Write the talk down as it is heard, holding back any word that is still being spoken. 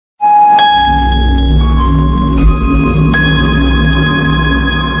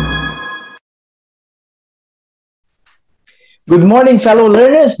Good morning, fellow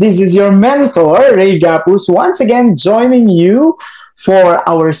learners. This is your mentor, Ray Gapuz, once again joining you for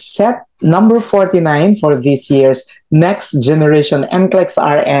our set number 49 for this year's Next Generation NCLEX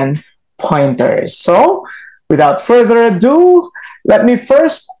RN pointers. So, without further ado, let me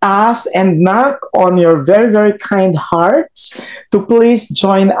first ask and knock on your very, very kind hearts to please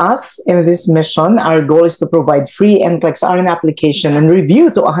join us in this mission. Our goal is to provide free NCLEX RN application and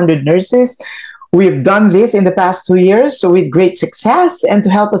review to 100 nurses. We've done this in the past 2 years, so with great success. And to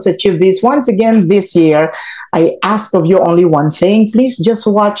help us achieve this once again this year, I ask of you only one thing. Please just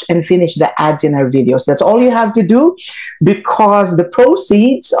watch and finish the ads in our videos. That's all you have to do, because the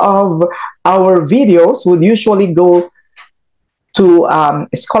proceeds of our videos would usually go to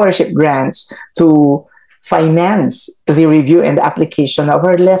scholarship grants to finance the review and application of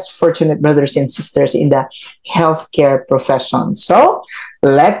our less fortunate brothers and sisters in the healthcare profession. So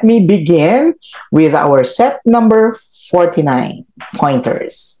let me begin with our set number 49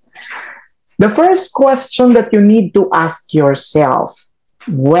 pointers. The first question that you need to ask yourself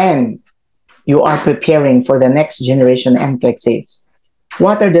when you are preparing for the next generation NCLEX is,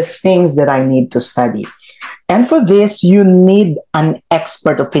 what are the things that I need to study? And for this, you need an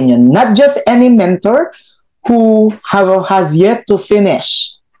expert opinion, not just any mentor who has yet to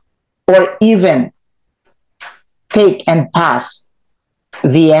finish or even take and pass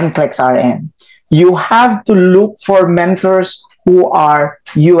the NCLEX RN. You have to look for mentors who are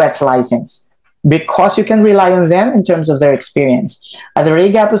US licensed, because you can rely on them in terms of their experience. At the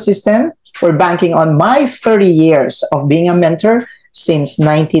Ray Gapuz system, we're banking on my 30 years of being a mentor since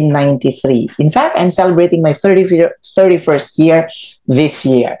 1993. In fact, I'm celebrating my 31st year this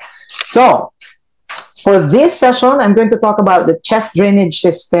year. So, for this session, I'm going to talk about the chest drainage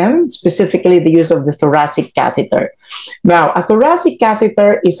system, specifically the use of the thoracic catheter. Now, a thoracic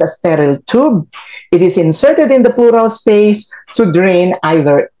catheter is a sterile tube. It is inserted in the pleural space to drain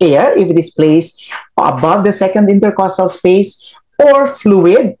either air, if it is placed above the second intercostal space, or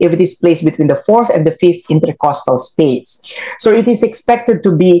fluid, if it is placed between the fourth and the fifth intercostal space. So it is expected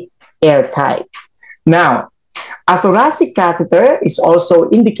to be airtight. Now, a thoracic catheter is also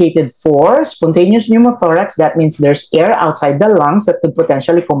indicated for spontaneous pneumothorax. That means there's air outside the lungs that could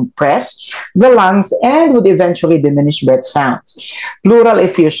potentially compress the lungs and would eventually diminish breath sounds. Pleural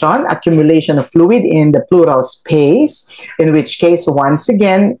effusion, accumulation of fluid in the pleural space, in which case, once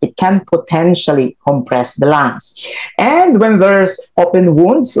again, it can potentially compress the lungs. And when there's open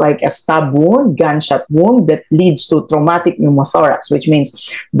wounds, like a stab wound, gunshot wound, that leads to traumatic pneumothorax, which means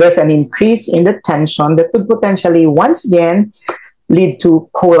there's an increase in the tension that could potentially once again lead to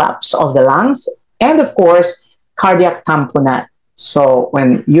collapse of the lungs, and of course cardiac tamponade. So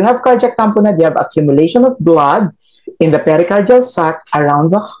when you have cardiac tamponade, you have accumulation of blood in the pericardial sac around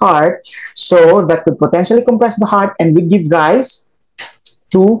the heart, so that could potentially compress the heart and would give rise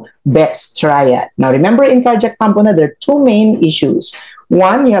to Beck's triad. Now remember, in cardiac tamponade there are two main issues.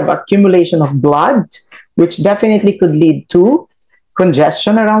 One, you have accumulation of blood, which definitely could lead to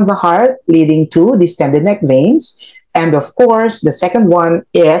congestion around the heart, leading to distended neck veins. And of course, the second one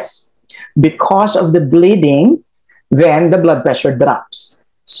is because of the bleeding, then the blood pressure drops.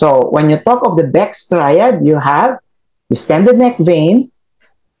 So when you talk of the Beck's triad, you have distended neck vein,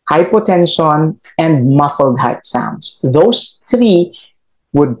 hypotension, and muffled heart sounds. Those three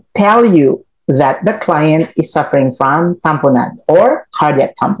would tell you that the client is suffering from tamponade or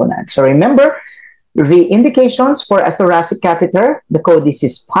cardiac tamponade. So remember, the indications for a thoracic catheter, the code is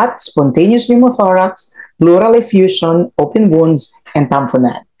SPOT, spontaneous pneumothorax, pleural effusion, open wounds, and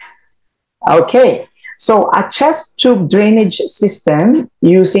tamponade. Okay, so a chest tube drainage system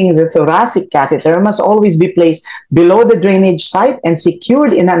using the thoracic catheter must always be placed below the drainage site and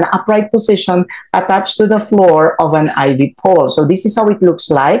secured in an upright position attached to the floor of an IV pole. So this is how it looks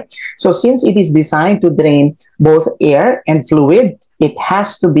like. So since it is designed to drain both air and fluid, it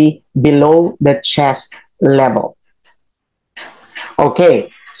has to be below the chest level.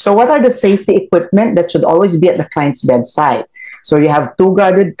 Okay, so what are the safety equipment that should always be at the client's bedside? So you have two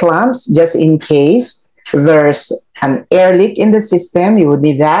guarded clamps just in case there's an air leak in the system. You would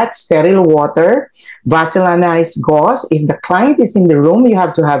need that, sterile water, vaselinized gauze. If the client is in the room, you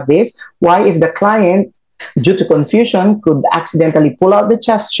have to have this. Why? If the client, due to confusion, could accidentally pull out the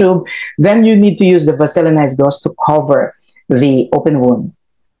chest tube, then you need to use the vaselinized gauze to cover the open wound,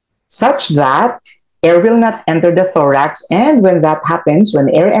 such that air will not enter the thorax. And when that happens, when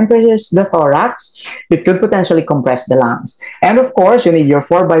air enters the thorax, it could potentially compress the lungs. And of course, you need your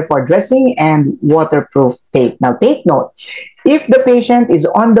 4x4 dressing and waterproof tape. Now take note, if the patient is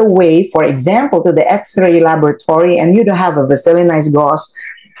on the way, for example, to the X-ray laboratory, and you don't have a vaselinized gauze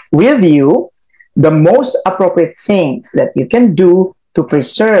with you, the most appropriate thing that you can do to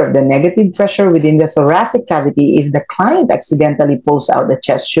preserve the negative pressure within the thoracic cavity if the client accidentally pulls out the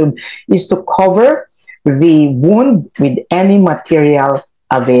chest tube is to cover the wound with any material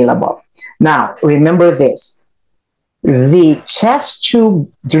available. Now, remember this. The chest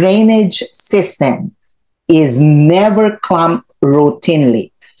tube drainage system is never clamped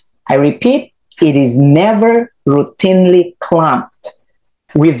routinely. I repeat, it is never routinely clamped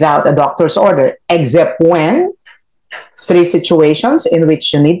without a doctor's order, except when 3 situations in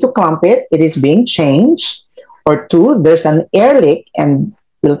which you need to clamp it, it is being changed, or 2, there's an air leak, and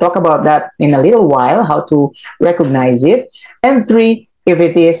we'll talk about that in a little while, how to recognize it, and 3, if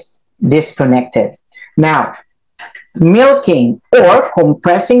it is disconnected. Now, milking or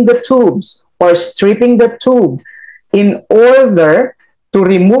compressing the tubes or stripping the tube in order to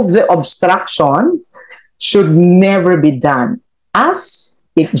remove the obstruction should never be done, as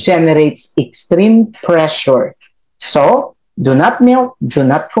it generates extreme pressure. So, do not milk, do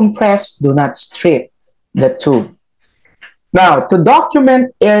not compress, do not strip the tube. Now, to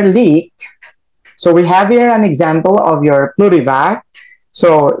document air leak, so we have here an example of your plurivac.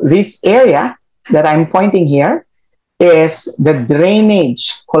 So, this area that I'm pointing here is the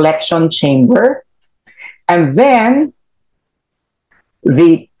drainage collection chamber. And then,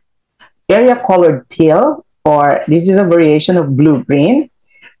 the area colored teal, or this is a variation of blue-green,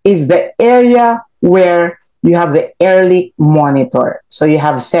 is the area where you have the air leak monitor. So you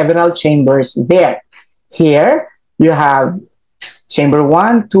have several chambers there. Here, you have chamber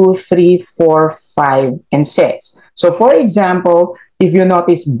 1, 2, 3, 4, 5, and 6. So for example, if you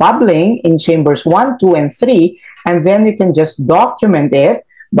notice bubbling in chambers 1, 2, and 3, and then you can just document it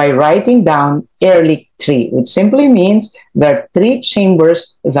by writing down air leak 3, which simply means there are 3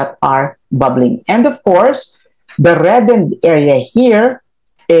 chambers that are bubbling. And of course, the reddened area here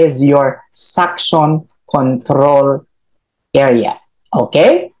is your suction control area.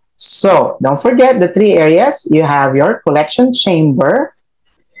 Okay? So, don't forget the 3 areas. You have your collection chamber,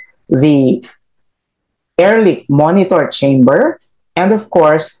 the air leak monitor chamber, and of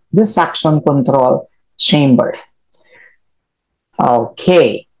course, the suction control chamber.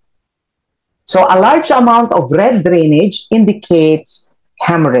 Okay. So, a large amount of red drainage indicates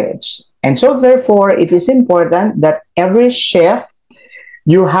hemorrhage. And so, therefore, it is important that every shift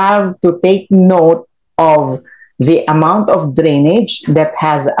you have to take note of the amount of drainage that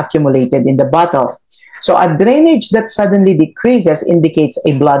has accumulated in the bottle. So a drainage that suddenly decreases indicates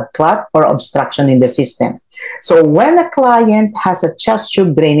a blood clot or obstruction in the system. So when a client has a chest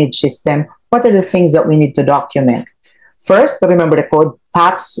tube drainage system, what are the things that we need to document? First, remember the code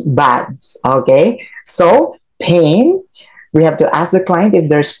PAPS BADS, okay? So pain, we have to ask the client if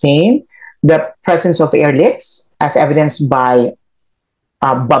there's pain, the presence of air leaks as evidenced by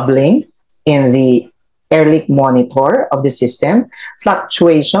bubbling in the air leak monitor of the system,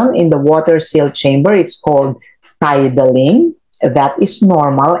 fluctuation in the water seal chamber, it's called tidalling, that is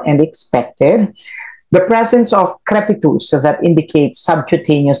normal and expected. The presence of crepitus, so that indicates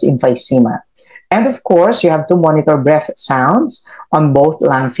subcutaneous emphysema. And of course, you have to monitor breath sounds on both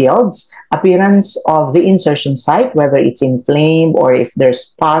lung fields, appearance of the insertion site, whether it's inflamed or if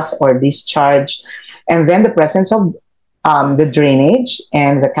there's pus or discharge, and then the presence of the drainage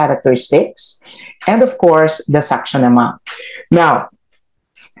and the characteristics, and of course, the suction amount. Now,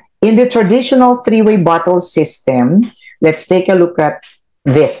 in the traditional 3-way bottle system, let's take a look at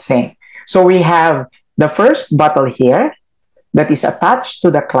this thing. So we have the first bottle here that is attached to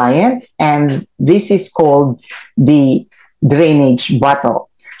the client, and this is called the drainage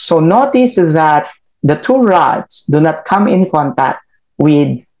bottle. So notice that the 2 rods do not come in contact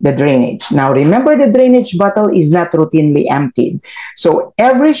with the drainage. Now, remember, the drainage bottle is not routinely emptied. So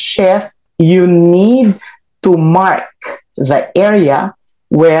every shift, you need to mark the area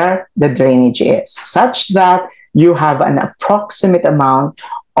where the drainage is, such that you have an approximate amount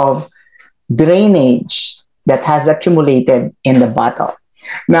of drainage that has accumulated in the bottle.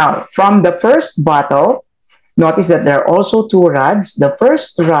 Now, from the first bottle, notice that there are also 2 rods. The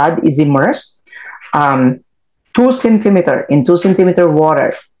first rod is immersed 2 centimeter in 2 centimeter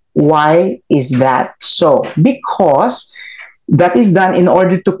water. Why is that so? Because that is done in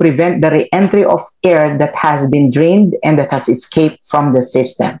order to prevent the re-entry of air that has been drained and that has escaped from the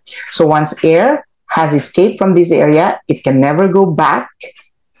system. So once air has escaped from this area, it can never go back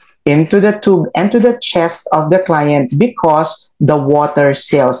into the tube and to the chest of the client because the water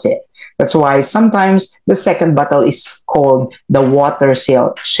seals it. That's why sometimes the second bottle is called the water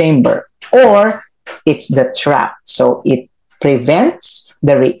seal chamber, or it's the trap. So it prevents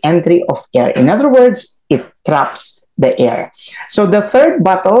the re-entry of air. In other words, it traps the air. So the third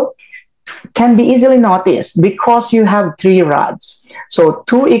bottle can be easily noticed because you have three rods. So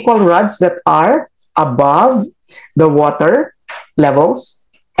two equal rods that are above the water levels,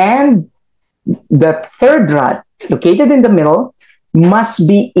 and the third rod located in the middle must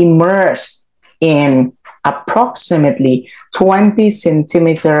be immersed in approximately 20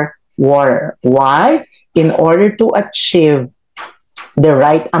 centimeter water. Why? In order to achieve the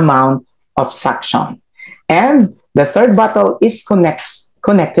right amount of suction. And the third bottle is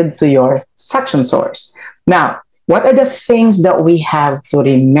connected to your suction source. Now, what are the things that we have to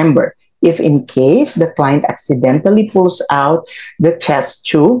remember if in case the client accidentally pulls out the chest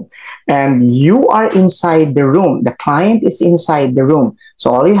tube and you are inside the room, the client is inside the room.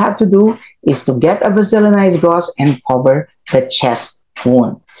 So all you have to do is to get a vaselinized gauze and cover the chest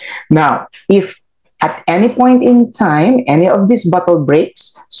wound. Now, if at any point in time, any of this bottle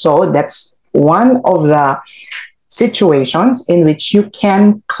breaks, so that's one of the situations in which you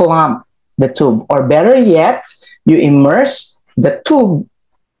can clamp the tube, or better yet, you immerse the tube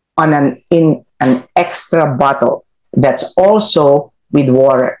in an extra bottle that's also with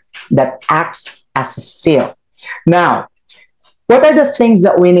water that acts as a seal. Now, what are the things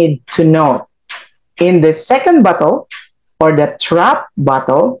that we need to know? In the second bottle, or the trap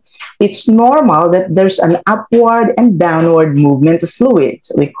bottle, it's normal that there's an upward and downward movement of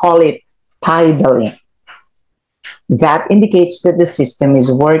fluids. We call it tidalling. That indicates that the system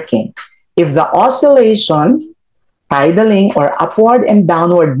is working. If the oscillation, tidalling, or upward and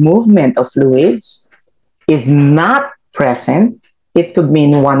downward movement of fluids is not present, it could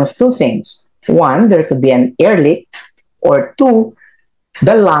mean one of two things. One, there could be an air leak, or two,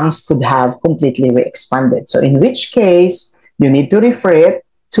 the lungs could have completely re-expanded. So in which case, you need to refer it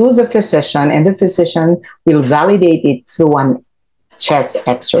to the physician, and the physician will validate it through an chest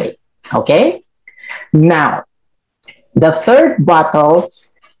x-ray. Okay? Now, the third bottle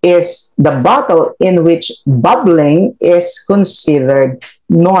is the bottle in which bubbling is considered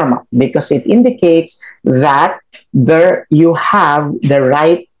normal because it indicates that there you have the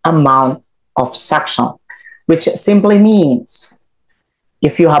right amount of suction, which simply means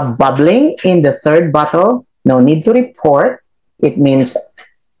if you have bubbling in the third bottle, no need to report. It means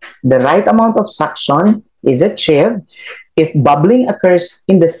the right amount of suction is achieved. If bubbling occurs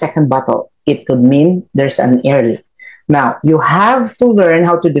in the second bottle, it could mean there's an air leak. Now, you have to learn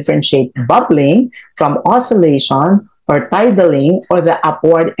how to differentiate bubbling from oscillation or tidalling or the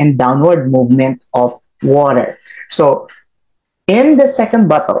upward and downward movement of water. So, in the second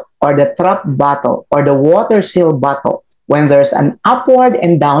bottle or the trap bottle or the water seal bottle, when there's an upward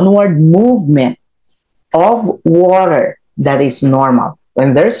and downward movement of water, that is normal.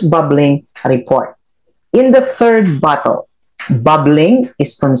 When there's bubbling, report. In the third bottle, bubbling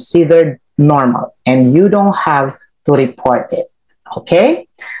is considered normal and you don't have to report it. Okay?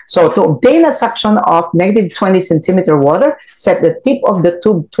 So to obtain a suction of negative 20 centimeter water, set the tip of the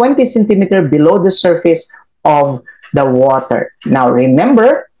tube 20 centimeter below the surface of the water. Now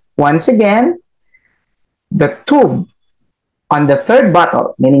remember, once again, the tube on the third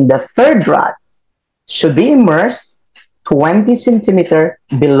bottle, meaning the third rod, should be immersed 20 centimeter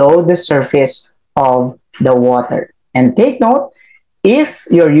below the surface of the water. And take note, if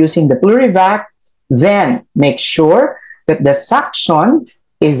you're using the plurivac, then make sure that the suction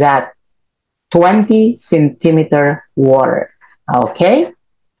is at 20 centimeter water. Okay?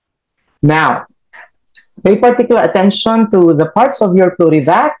 Now, pay particular attention to the parts of your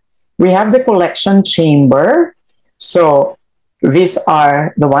plurivac. We have the collection chamber. So these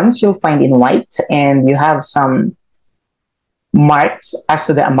are the ones you'll find in white, and you have some marks as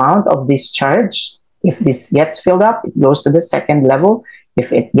to the amount of discharge. If this gets filled up, it goes to the second level.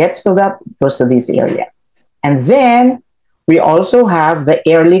 If it gets filled up, it goes to this area. And then we also have the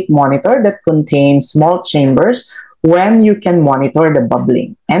air leak monitor that contains small chambers when you can monitor the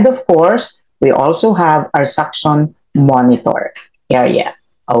bubbling. And of course, we also have our suction monitor area.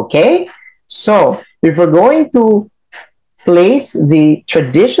 Okay? So if we're going to place the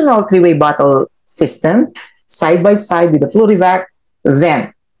traditional three-way bottle system side by side with the plurivac,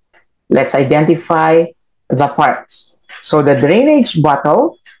 then let's identify the parts. So the drainage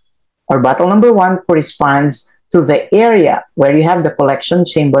bottle, or bottle number 1, corresponds to the area where you have the collection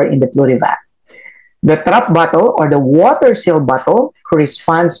chamber in the plurivac. The trap bottle, or the water seal bottle,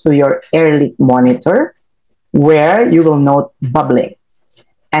 corresponds to your air leak monitor, where you will note bubbling.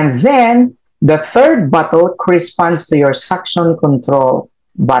 And then the third bottle corresponds to your suction control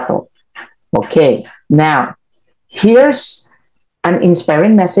bottle. Okay, now here's an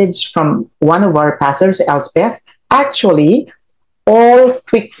inspiring message from one of our pastors, Elspeth. Actually, all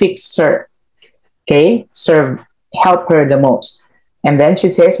quick fix serve, okay, help her the most. And then she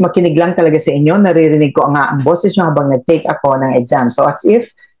says, makinig lang talaga sa inyo, naririnig ko nga ang boses nyo habang nag-take ako ng exam. So as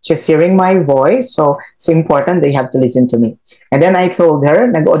if she's hearing my voice, so it's important they have to listen to me. And then I told her,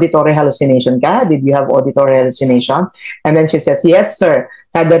 nag-auditory hallucination ka? Did you have auditory hallucination? And then she says, yes, sir.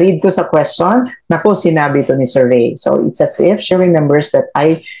 Kada read ko sa question, naku, sinabi to ni Sir Ray. So it's as if she remembers that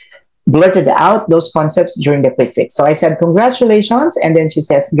I blurted out those concepts during the quick fix. So I said, congratulations. And then she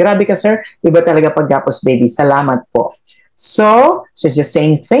says, grabe ka, sir. Iba talaga pag Gapuz baby. Salamat po. So she's just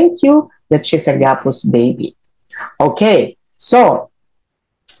saying thank you that she's a Gapuz baby. Okay, so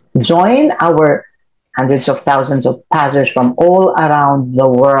join our hundreds of thousands of passers from all around the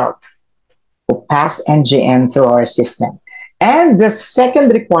world who pass NGN through our system. And the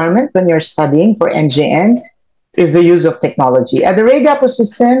second requirement when you're studying for NGN is the use of technology. At the Ray Gapuz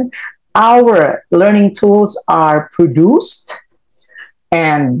system, our learning tools are produced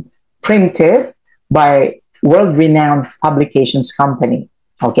and printed by world-renowned publications company.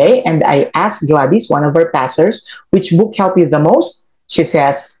 Okay, and I asked Gladys, one of our passers, which book helped you the most? She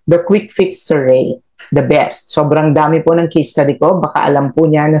says, The Quick Fix Survey, the best. Sobrang dami po ng case study ko. Baka alam po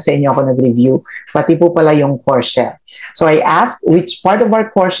niya na sa inyo ako nag-review. Pati po pala yung core shell. So I asked, which part of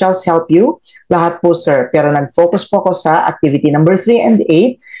our core shells help you? Lahat po, sir. Pero nag-focus po ako sa activity number 3 and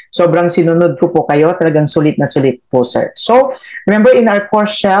 8. Sobrang sinunod ko po kayo. Talagang sulit na sulit po, sir. So, remember in our core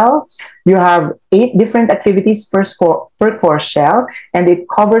shells, you have 8 different activities per core shell, and it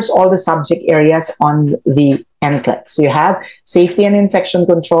covers all the subject areas on the NCLEX. So you have safety and infection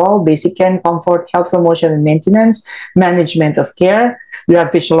control, basic care and comfort, health promotion and maintenance, management of care. You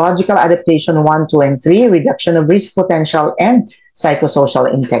have physiological adaptation 1, 2, and 3, reduction of risk potential, and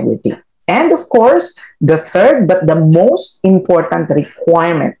psychosocial integrity. And of course, the third but the most important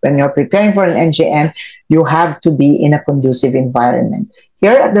requirement when you're preparing for an NGN, you have to be in a conducive environment.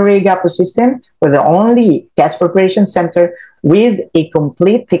 Here at the Ray Gapuz system, we're the only test preparation center with a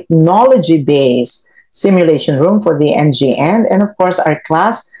complete technology-based simulation room for the NGN. And of course, our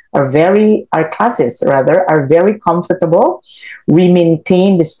classes are very comfortable. We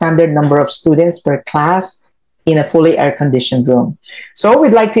maintain the standard number of students per class in a fully air-conditioned room. So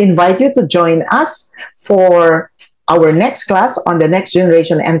we'd like to invite you to join us for our next class on the next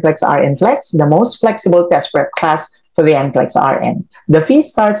generation NCLEX RN Flex, the most flexible test prep class for the NCLEX RN. The fee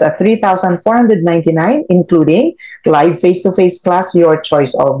starts at $3,499, including live face-to-face class, your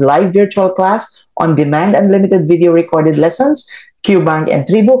choice of live virtual class, on-demand unlimited video recorded lessons, QBank and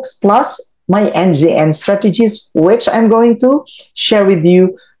 3 books, plus my NGN strategies, which I'm going to share with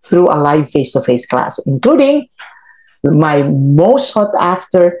you through a live face-to-face class, including my most sought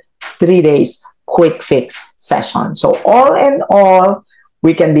after 3 days quick fix session. So all in all,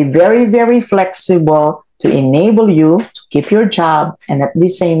 we can be very, very flexible to enable you to keep your job and at the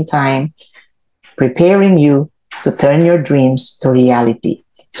same time preparing you to turn your dreams to reality.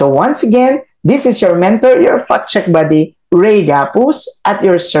 So once again, this is your mentor, your fact check buddy, Ray Gapuz, at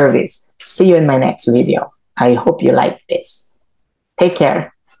your service. See you in my next video. I hope you like this. Take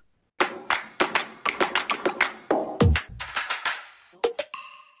care.